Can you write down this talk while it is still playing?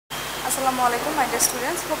Assalamualaikum, my dear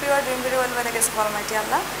students. Hope you are doing very well by the grace of Almighty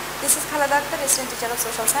Allah. This is Khaleda, Akter, Resident Teacher of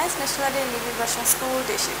Social Science, National English Version School,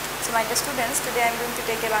 Day Shift. So, my dear students, today I am going to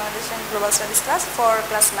take a Bangladesh and Global Studies class for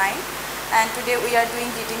class 9. And today we are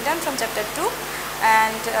doing reading done from chapter 2.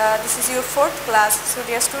 And this is your 4th class. So,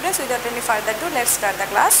 dear students, without any further ado, let's start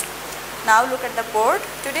the class. Now, look at the board.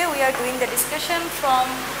 Today we are doing the discussion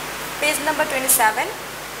from page number 27.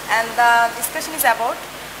 And the discussion is about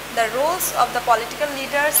the roles of the political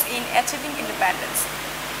leaders in achieving independence.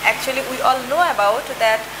 Actually, we all know about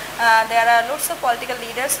that there are lots of political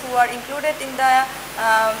leaders who are included in the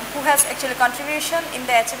who has actually contribution in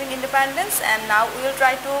the achieving independence, and now we will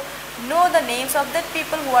try to know the names of that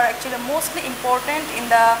people who are actually mostly important in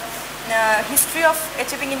the history of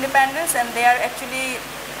achieving independence, and they are actually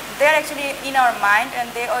in our mind,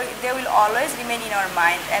 and they will always remain in our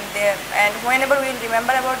mind, and whenever we will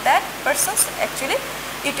remember about that persons, actually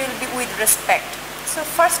it will be with respect. So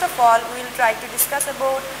first of all, we will try to discuss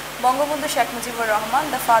about Bangabandhu Sheikh Mujibur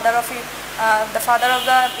Rahman, the father of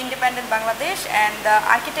the independent Bangladesh and the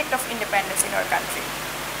architect of independence in our country.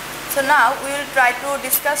 So now we will try to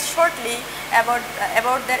discuss shortly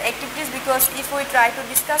about their activities, because if we try to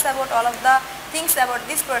discuss about all of the things about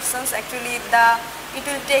these persons, actually it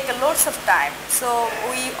will take lots of time. So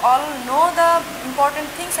we all know the important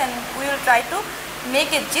things, and we will try to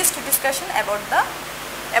make a gist discussion about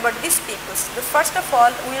these people. So first of all,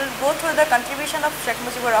 we will go through the contribution of Sheikh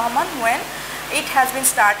Mujibur Rahman when it has been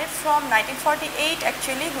started from 1948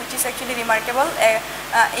 actually, which is actually remarkable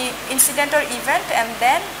incident or event, and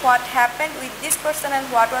then what happened with this person and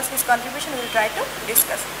what was his contribution we will try to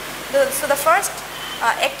discuss. So the first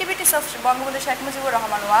activities of Bangabandhu Sheikh Mujibur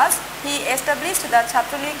Rahman was he established the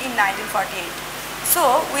Ch-2 in 1948.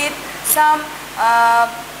 So with some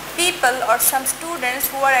people or some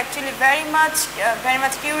students who are actually very much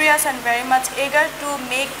curious and very much eager to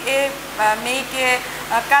make a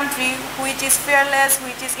country which is fearless,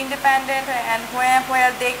 which is independent, and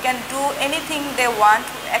where they can do anything they want.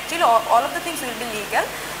 Actually all of the things will be legal.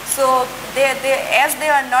 So as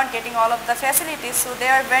they are not getting all of the facilities, so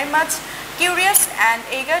they are very much curious and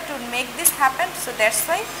eager to make this happen. So that's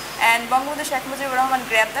why, and Bangabandhu Sheikh Mujibur Rahman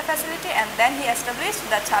grabbed the facility, and then he established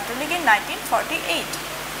the Ch-2 in 1948.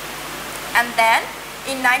 And then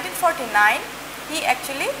in 1949 he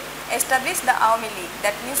actually established the Awami League.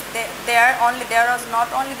 That means there was not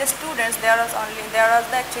only the students, there was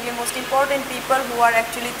the actually most important people who are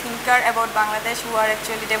actually thinker about Bangladesh, who are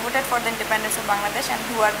actually devoted for the independence of Bangladesh, and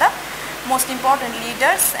who are the most important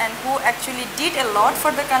leaders and who actually did a lot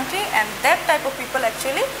for the country. And that type of people,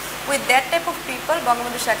 actually with that type of people,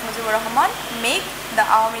 Bangabandhu Sheikh Mujibur Rahman made the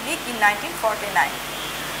Awami League in 1949.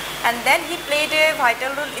 And then he played a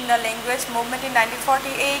vital role in the language movement in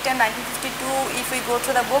 1948 and 1952. If we go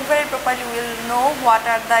through the book very properly, we will know what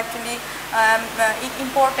are the actually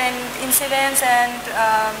important incidents and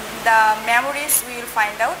the memories we will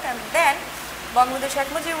find out. And then Bangabandhu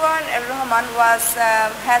Sheikh Mujibur Rahman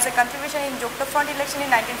has a contribution in Jokta Front election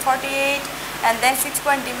in 1948, and then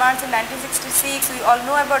 6-point demands in 1966. We all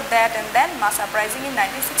know about that, and then mass uprising in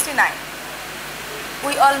 1969.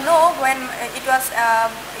 We all know when it was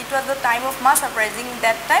the time of mass uprising.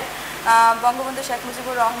 That time Bangabandhu Sheikh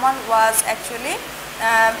Mujibur Rahman was actually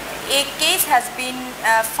a case has been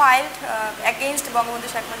filed against Bangabandhu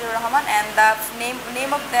Sheikh Mujibur Rahman, and the name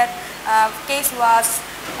of that case was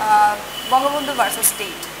Bangabandhu versus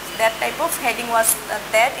State. That type of heading was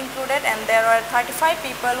that included, and there were 35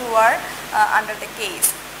 people who are under the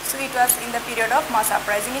case. So it was in the period of mass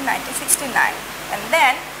uprising in 1969, and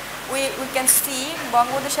then we can see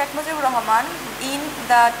Bangabandhu Sheikh Mujibur Rahman in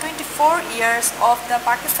the 24 years of the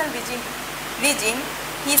Pakistan regime,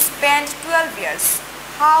 he spent 12 years.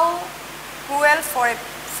 How cruel for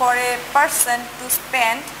a person to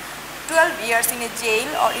spend 12 years in a jail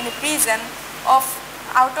or in a prison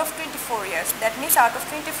out of 24 years. That means out of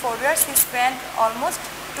 24 years he spent almost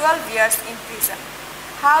 12 years in prison.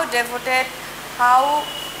 How devoted, how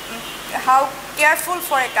careful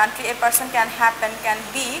for a country a person can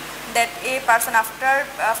be, that a person after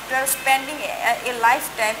spending a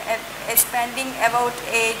lifetime, spending about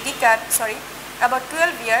a decade, about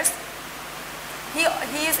 12 years, he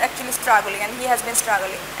is actually struggling, and he has been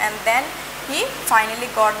struggling, and then he finally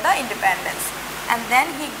got the independence. And then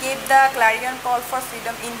he gave the clarion call for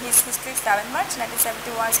freedom in his History 7 March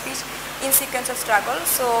 1971 speech in sequence of struggle.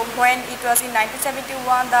 So when it was in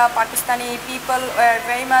 1971, the Pakistani people were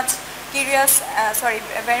very much curious,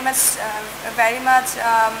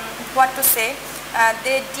 what to say,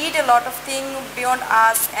 they did a lot of things beyond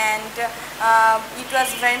us, and it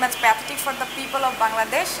was very much pathetic for the people of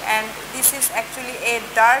Bangladesh. And this is actually a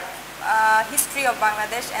dark history of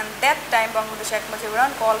Bangladesh, and that time Bangladesh Sheikh Mujibur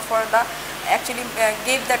Rahman called for the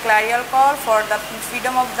gave the clarion call for the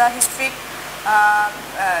freedom of the history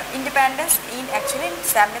independence in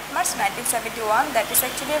 7th March 1971. That is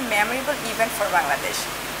actually a memorable event for Bangladesh.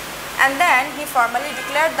 And then he formally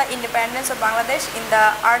declared the independence of Bangladesh in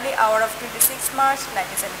the early hour of 26 March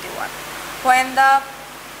 1971, when the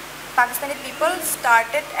Pakistani people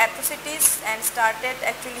started atrocities and started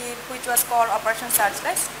which was called Operation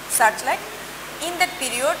Searchlight. In that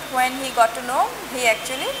period, when he got to know, he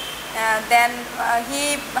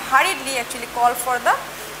he hurriedly called for the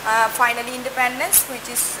finally independence, which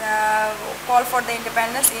is called for the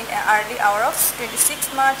independence in early hour of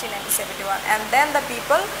 26 March in 1971. And then the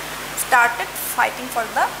people started fighting for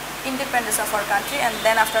the independence of our country, and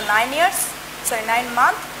then after 9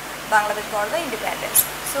 months, Bangladesh got the independence.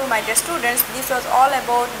 So my dear students, this was all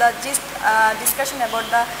about the discussion about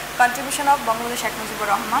the contribution of Bangladesh Sheikh Mujibur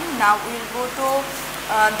Rahman. Now we will go to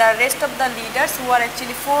the rest of the leaders, who are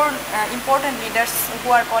actually 4 important leaders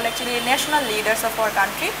who are called national leaders of our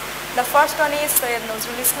country. The first one is Syed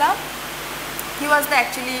Nazrul Islam. He was the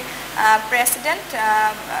president.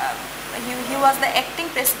 He was the acting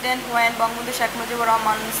president when Bangladesh Sheikh Mujibur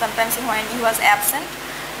Rahman, sometimes when he was absent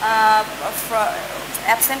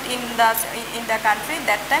in the country.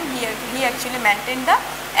 That time he actually maintained the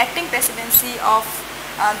acting presidency of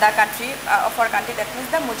the country of our country, that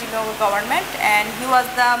means the Mujibur government, and he was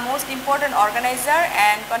the most important organizer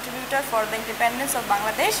and contributor for the independence of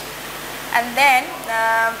Bangladesh. And then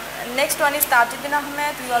next one is Tajuddin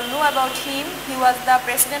Ahmed. We all know about him. He was the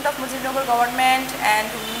president of Mujibur government, and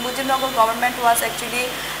Mujibur government was actually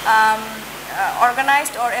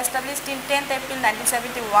organized or established in 10th April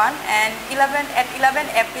 1971, and 11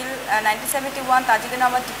 April 1971 Tajuddin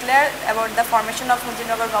Ahmed declared about the formation of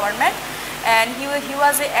Mujibur government, and he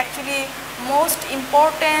was actually most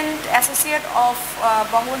important associate of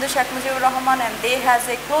Bangladesh Sheikh Mujibur Rahman, and they has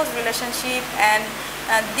a close relationship, and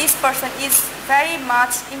this person is very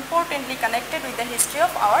much importantly connected with the history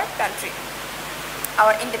of our country,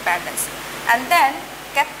 our independence. And then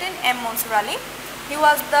Captain M. Mansur Ali. He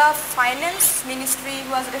was the finance ministry, he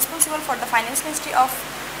was responsible for the finance ministry of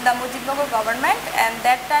the Mujibur government, and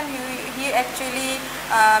that time he actually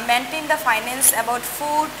maintained the finance about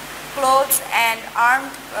food, clothes and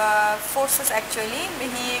armed forces. He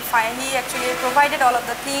actually provided all of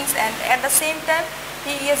the things, and at the same time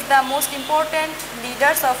he is the most important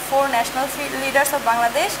leaders of 4 national leaders of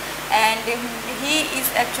Bangladesh, and he is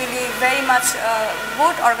actually very much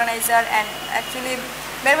good organizer and actually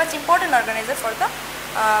very much important organizer for the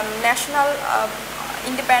national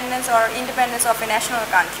independence or independence of a national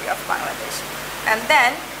country of Bangladesh. And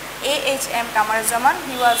then A.H.M. Kamaruzaman,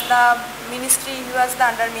 he was the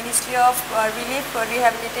under Ministry of Relief or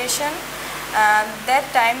Rehabilitation. That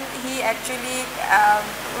time he actually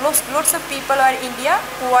lots of people are India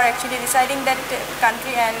who are actually residing that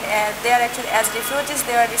country, and they are actually as refugees,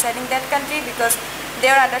 they are residing that country because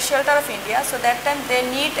they are under shelter of India. So that time they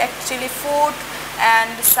need actually food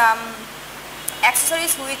and some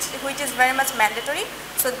accessories which is very much mandatory.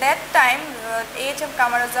 So that time A.H.M.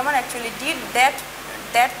 Kamaruzaman actually did that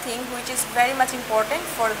thing which is very much important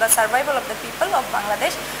for the survival of the people of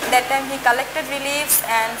Bangladesh. That time he collected reliefs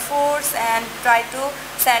and foods and tried to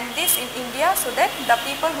send this in India, so that the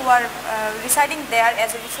people who are residing there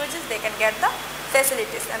as refugees, they can get the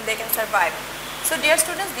facilities and they can survive. So dear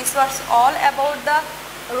students, this was all about the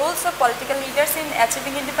roles of political leaders in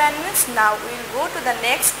achieving independence. Now we will go to the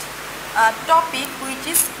next topic, which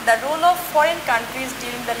is the role of foreign countries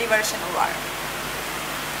during the liberation war.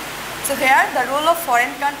 So here the role of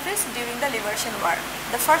foreign countries during the liberation war.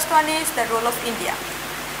 The first one is the role of India.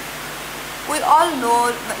 We all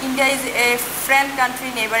know India is a friend country,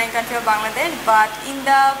 neighboring country of Bangladesh, but in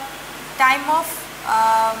the time of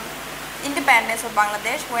independence of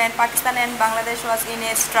Bangladesh, when Pakistan and Bangladesh was in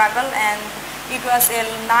a struggle, and it was a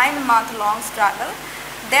 9-month long struggle,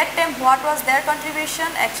 that time what was their contribution?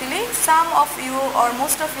 Actually some of you or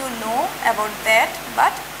most of you know about that,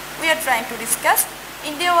 but we are trying to discuss.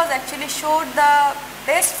 India was actually showed the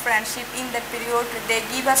best friendship in that period. They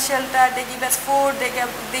give us shelter, they give us food, they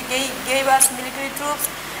gave us military troops,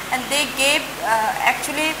 and they gave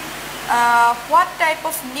what type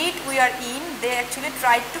of need we are in, they actually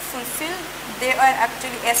tried to fulfill. They are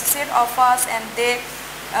actually associate of us, and they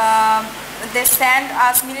sent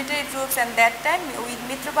us military troops, and that time with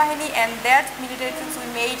Mitra Bahini and that military troops we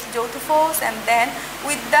made Ch-2 force, and then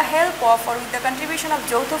with the help of or with the contribution of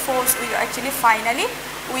Ch-2 force we actually finally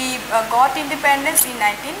got independence in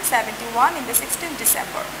 1971 in the 16th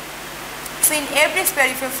December. So in every sphere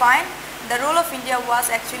if you find, the role of India was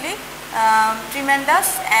actually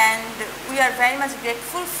tremendous, and we are very much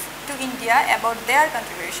grateful to India about their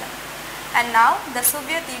contribution. And now the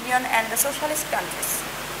Soviet Union and the socialist countries.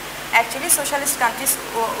 Actually, socialist countries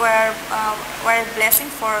were a blessing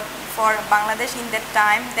for Bangladesh in that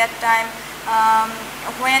time.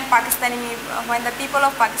 When the people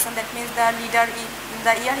of Pakistan, that means the leader,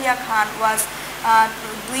 the Yahya Khan, was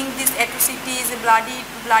doing these atrocities,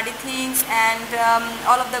 bloody things, and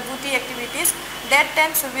all of the booty activities. That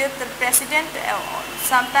time, Soviet president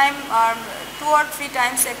sometime 2 or 3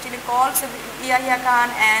 times actually called Yahya Khan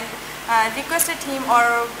and requested him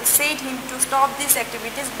or said him to stop these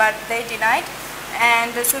activities, but they denied.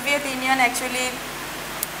 And the Soviet Union actually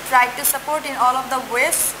tried to support in all of the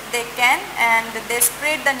ways they can, and they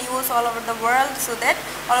spread the news all over the world so that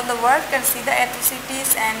all of the world can see the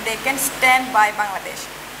atrocities and they can stand by Bangladesh.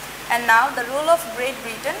 And now the role of Great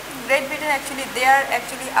Britain actually, they are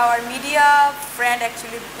actually our media friend,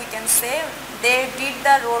 actually we can say. They did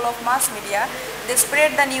the role of mass media. They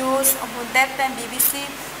spread the news. That time BBC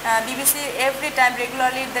every time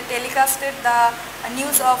regularly they telecasted the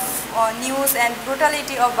news and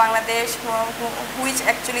brutality of Bangladesh, which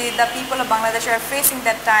actually the people of Bangladesh are facing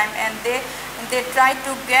that time, and they try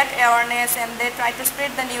to get awareness and they try to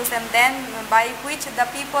spread the news, and then by which the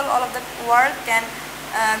people all of the world can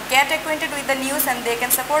get acquainted with the news and they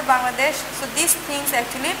can support Bangladesh. So these things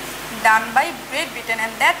actually done by Great Britain.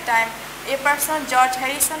 And that time a person, George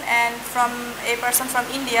Harrison, and a person from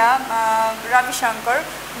India, Ravi Shankar,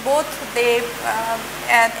 both they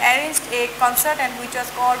arranged a concert, and which was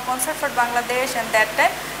called Concert for Bangladesh. And that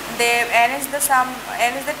time they arranged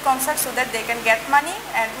that concert so that they can get money,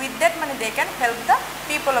 and with that money they can help the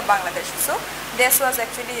people of Bangladesh. So that was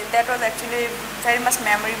actually very much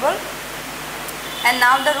memorable. And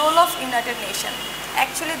now the role of United Nations.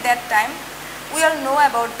 Actually that time we all know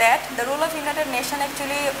about that. The role of United Nations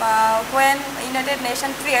actually, when United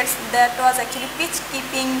Nations creates, that was actually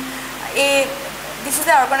peacekeeping. This is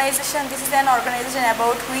an organization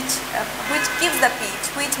about which keeps the peace,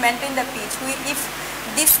 which maintain the peace. If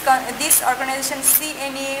this organization see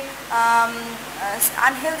any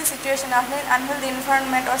unhealthy situation, unhealthy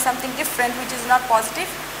environment or something different which is not positive,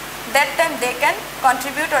 that time they can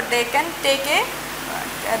contribute or they can take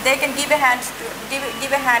they can give a hand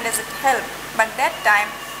as a help. But that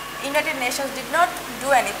time United Nations did not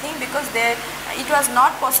do anything, because it was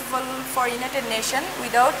not possible for United Nations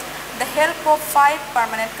without the help of 5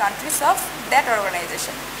 permanent countries of that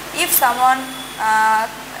organization. If someone,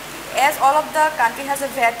 as all of the country has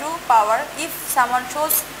a veto power, if someone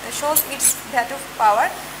shows its veto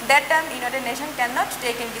power, that time United Nations cannot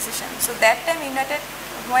take any decision. So that time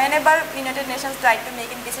whenever United Nations tried to make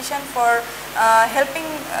a decision for helping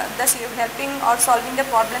or solving the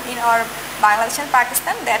problem in our Bangladesh and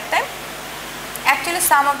Pakistan, that time actually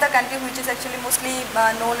some of the countries, which is actually mostly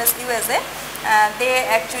known as USA, they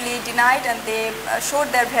actually denied and they showed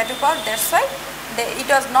their veto power. That's why it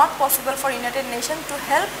was not possible for United Nations to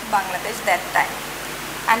help Bangladesh that time.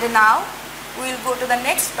 And now we will go to the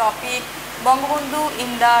next topic, Bangabandhu in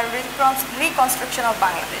the reconstruction of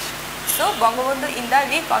Bangladesh. So Bangabandhu in the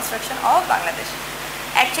reconstruction of Bangladesh.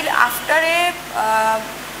 Actually after a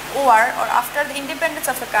war or after the independence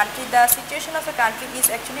of a country, the situation of a country is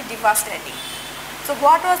actually devastating. So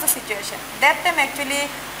what was the situation? That time actually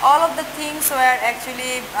all of the things were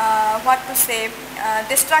actually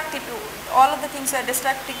destructive. All of the things were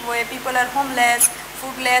destructive where people are homeless,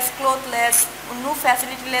 foodless, clothless, no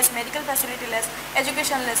facilityless, medical facilityless,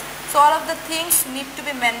 educationless. So all of the things need to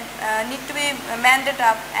be mended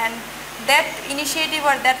up, and that initiative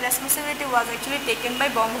or that responsibility was actually taken by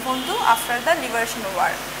Bangabandhu after the Liberation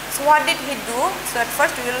War. So what did he do? So at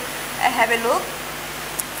first we will have a look.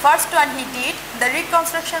 First one he did, the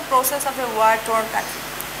reconstruction process of a war-torn country.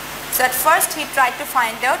 So at first he tried to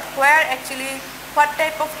find out what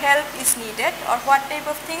type of help is needed or what type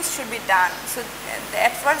of things should be done. So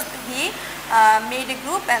at first he made a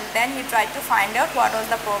group, and then he tried to find out what was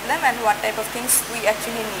the problem and what type of things we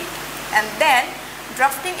actually need. And then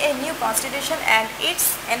drafting a new constitution and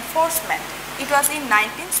its enforcement. It was in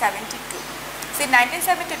 1972. So in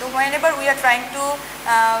 1972, whenever we are trying to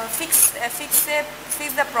fix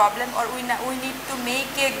the problem, or we need to make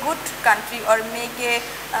a good country or make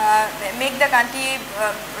the country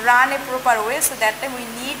run a proper way, so that time we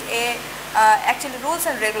need actually rules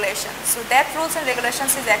and regulations. So that rules and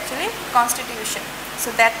regulations is actually constitution. So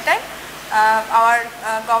that time our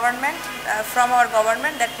government,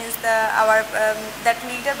 that means that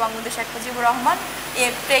leader Bangladesh Sheikh Mujibur Rahman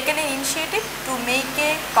taken an initiative to make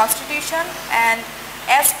a constitution, and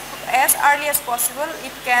as early as possible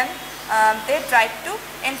they tried to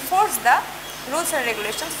enforce the rules and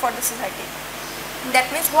regulations for the society. That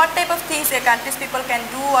means what type of things a country's people can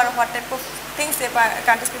do or what type of things a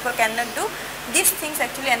country's people cannot do. These things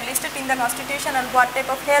actually enlisted in the constitution and what type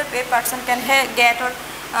of help a person can get or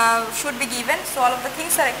should be given. So all of the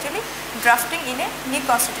things are actually drafting in a new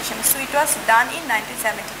constitution. So it was done in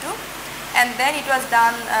 1972 and then it was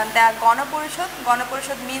done the Gana Porishad. Gana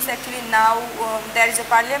Porishad means actually now there is a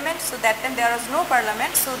parliament, so that time there was no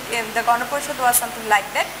parliament. So the Gana Porishad was something like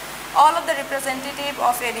that. All of the representative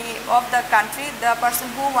of the country, the person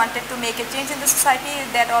who wanted to make a change in the society,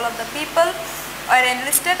 that all of the people are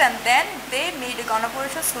enlisted and then they made a Gana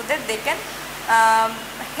Porishad so that they can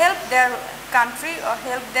help their country or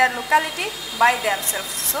help their locality by themselves.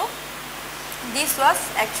 So this was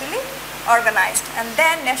actually organized. And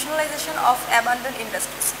then nationalization of abandoned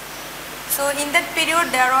industries. So in that period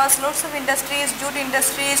there was lots of industries, jute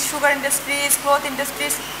industries, sugar industries, cloth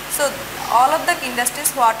industries. So all of the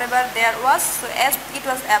industries whatever there was, so as it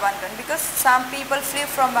was abandoned because some people flew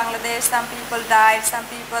from Bangladesh, some people died, some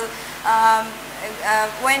people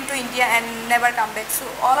went to India and never come back. So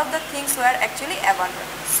all of the things were actually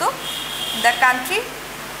abandoned. So the country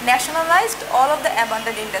nationalized all of the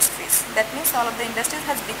abandoned industries. That means all of the industries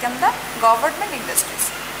has become the government industries.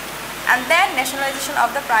 And then nationalization of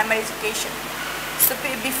the primary education. So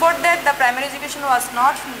before that the primary education was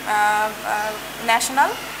not national,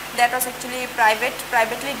 that was actually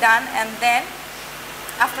privately done, and then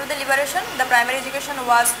after the liberation the primary education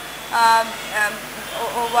was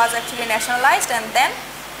actually nationalized, and then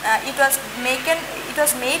it was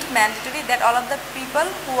made mandatory that all of the people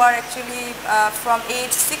who are actually from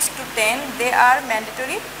age 6 to 10, they are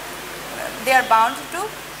mandatory, they are bound to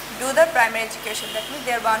do the primary education. That means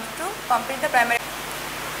they are bound to complete the primary.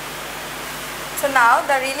 So now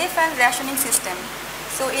the relief and rationing system.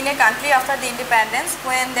 So in a country after the independence,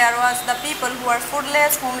 when there was the people who are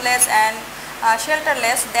foodless, homeless and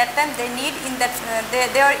shelterless, that time they need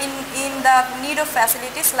they are in the need of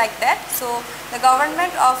facilities like that. So the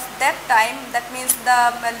government of that time, that means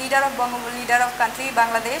the leader of country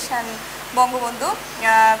Bangladesh and Bangabandhu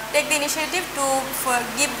take the initiative to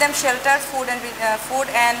give them shelter, food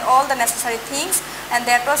and all the necessary things, and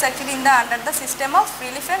that was actually under the system of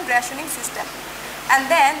relief and rationing system. And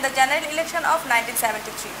then the general election of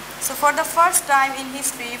 1973. So for the first time in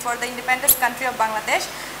history for the independent country of Bangladesh,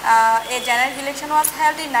 a general election was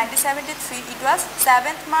held in 1973. It was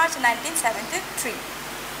 7th March 1973.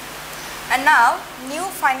 And now new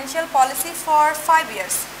financial policy for 5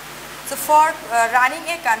 years. So for running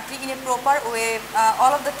a country in a proper way,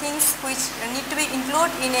 all of the things which need to be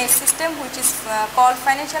included in a system which is called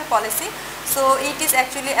financial policy. So it is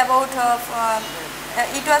actually about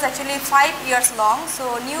it was actually 5 years long.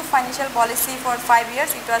 So new financial policy for 5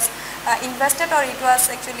 years, it was invested or it was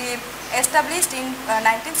actually established in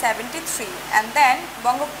 1973, and then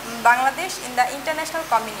Bangladesh in the international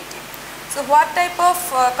community. So what type of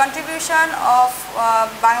contribution of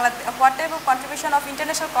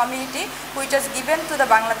international community which was given to the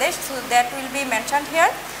Bangladesh, so that will be mentioned here.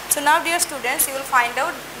 So now dear students, you will find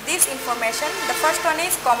out this information. The first one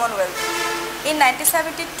is Commonwealth. In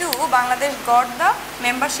 1972, Bangladesh got the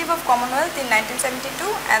membership of Commonwealth in 1972,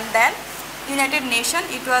 and then United Nations,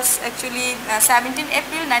 it was actually 17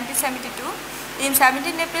 April 1972. In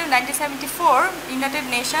 17 April 1974, United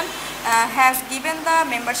Nations has given the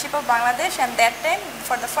membership of Bangladesh, and that time,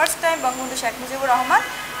 for the first time, Bangabandhu Sheikh Mujibur Rahman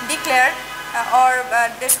declared or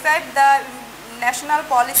described the national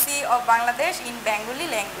policy of Bangladesh in Bengali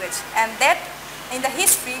language, and that in the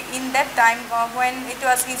history in that time when it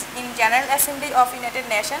was in General Assembly of United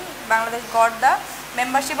Nations, Bangladesh got the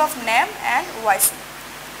membership of NAM and YC.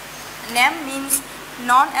 NAM means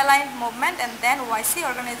non-aligned movement, and then YC,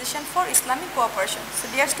 Organization for Islamic Cooperation. So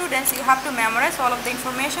dear students, you have to memorize all of the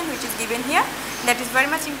information which is given here. That is very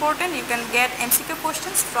much important. You can get MCQ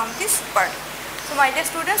questions from this part. So my dear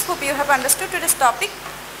students, hope you have understood today's topic.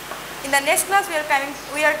 In the next class we are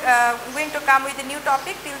going to come with a new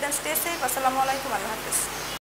topic. Till then, stay safe. Assalamualaikum. Allah Hafiz.